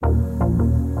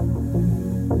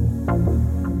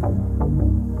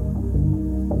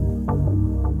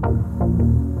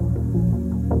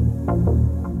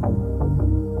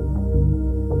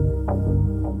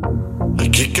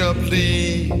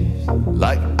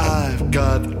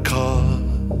got caught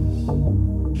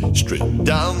straight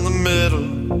down the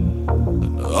middle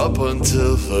and up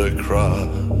until the cross.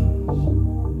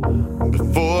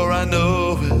 Before I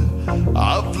know it,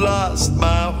 I've lost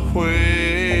my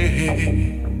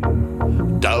way.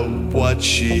 Doubt what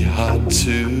she had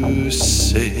to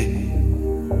say.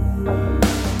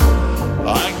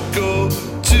 I go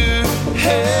to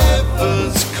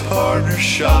heaven's corner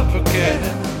shop again.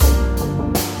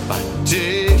 My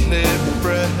daily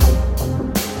bread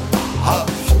I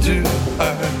have to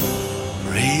earn.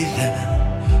 Breathe in,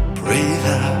 breathe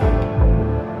out,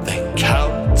 then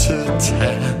count to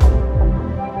 10.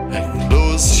 And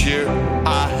close your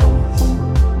eyes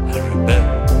and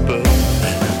remember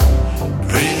then.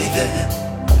 Breathe in,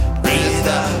 breathe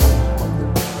out.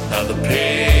 Now the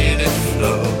pain it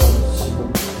flows.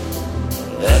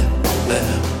 Let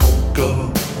them go.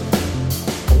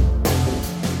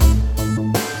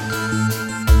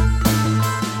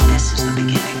 This is the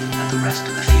beginning of the rest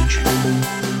of the future.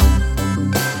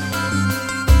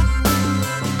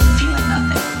 Feeling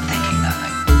nothing, thinking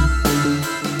nothing.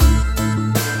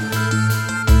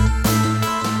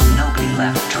 Nobody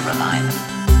left to remind them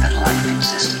that life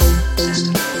existed.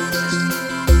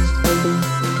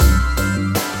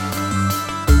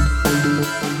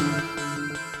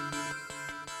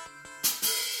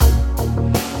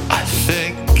 I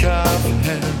think of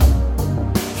him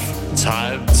from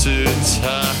time to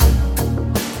time,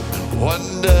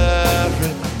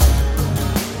 wondering,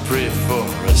 pray for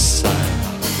a sign.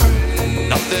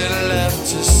 Nothing left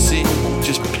to see,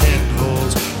 just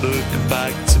pinholes looking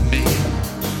back to me.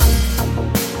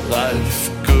 Life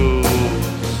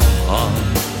goes on.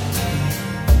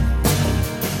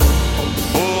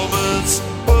 Moments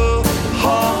will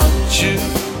haunt you,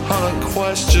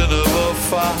 unquestionable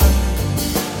fire.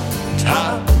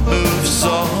 Time moves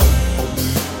on,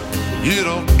 you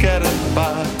don't get it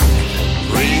back.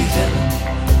 Breathe in,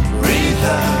 breathe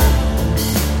out,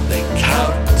 then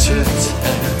count to 10.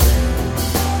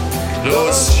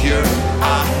 Close your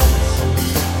eyes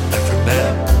and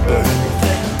remember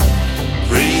them.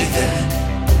 Breathe in,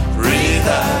 breathe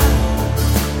out.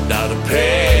 Now the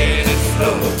pain it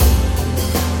flows.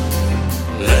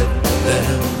 Let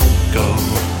them go.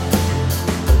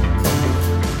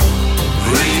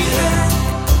 Breathe in,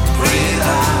 breathe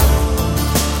out.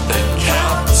 Then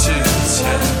count to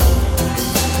 10.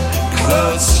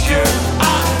 Close your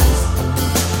eyes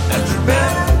and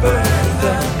remember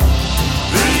them.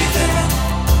 Breathe in,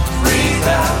 breathe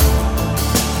out.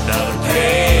 Now the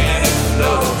pain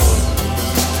flows.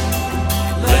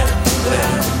 Let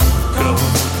them go.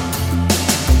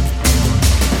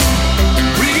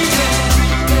 Breathe in,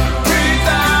 breathe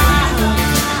out.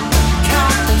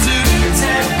 Count to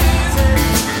 10.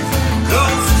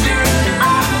 Close your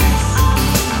eyes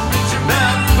and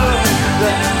remember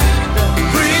them.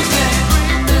 Breathe in,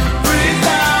 breathe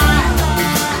out.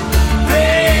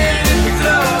 Pain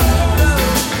flows.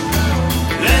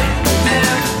 Let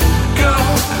them go.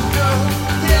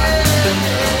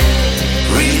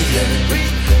 Breathe in,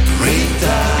 breathe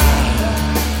out.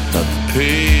 Now the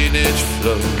pain it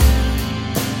flows.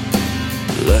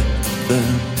 Let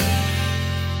them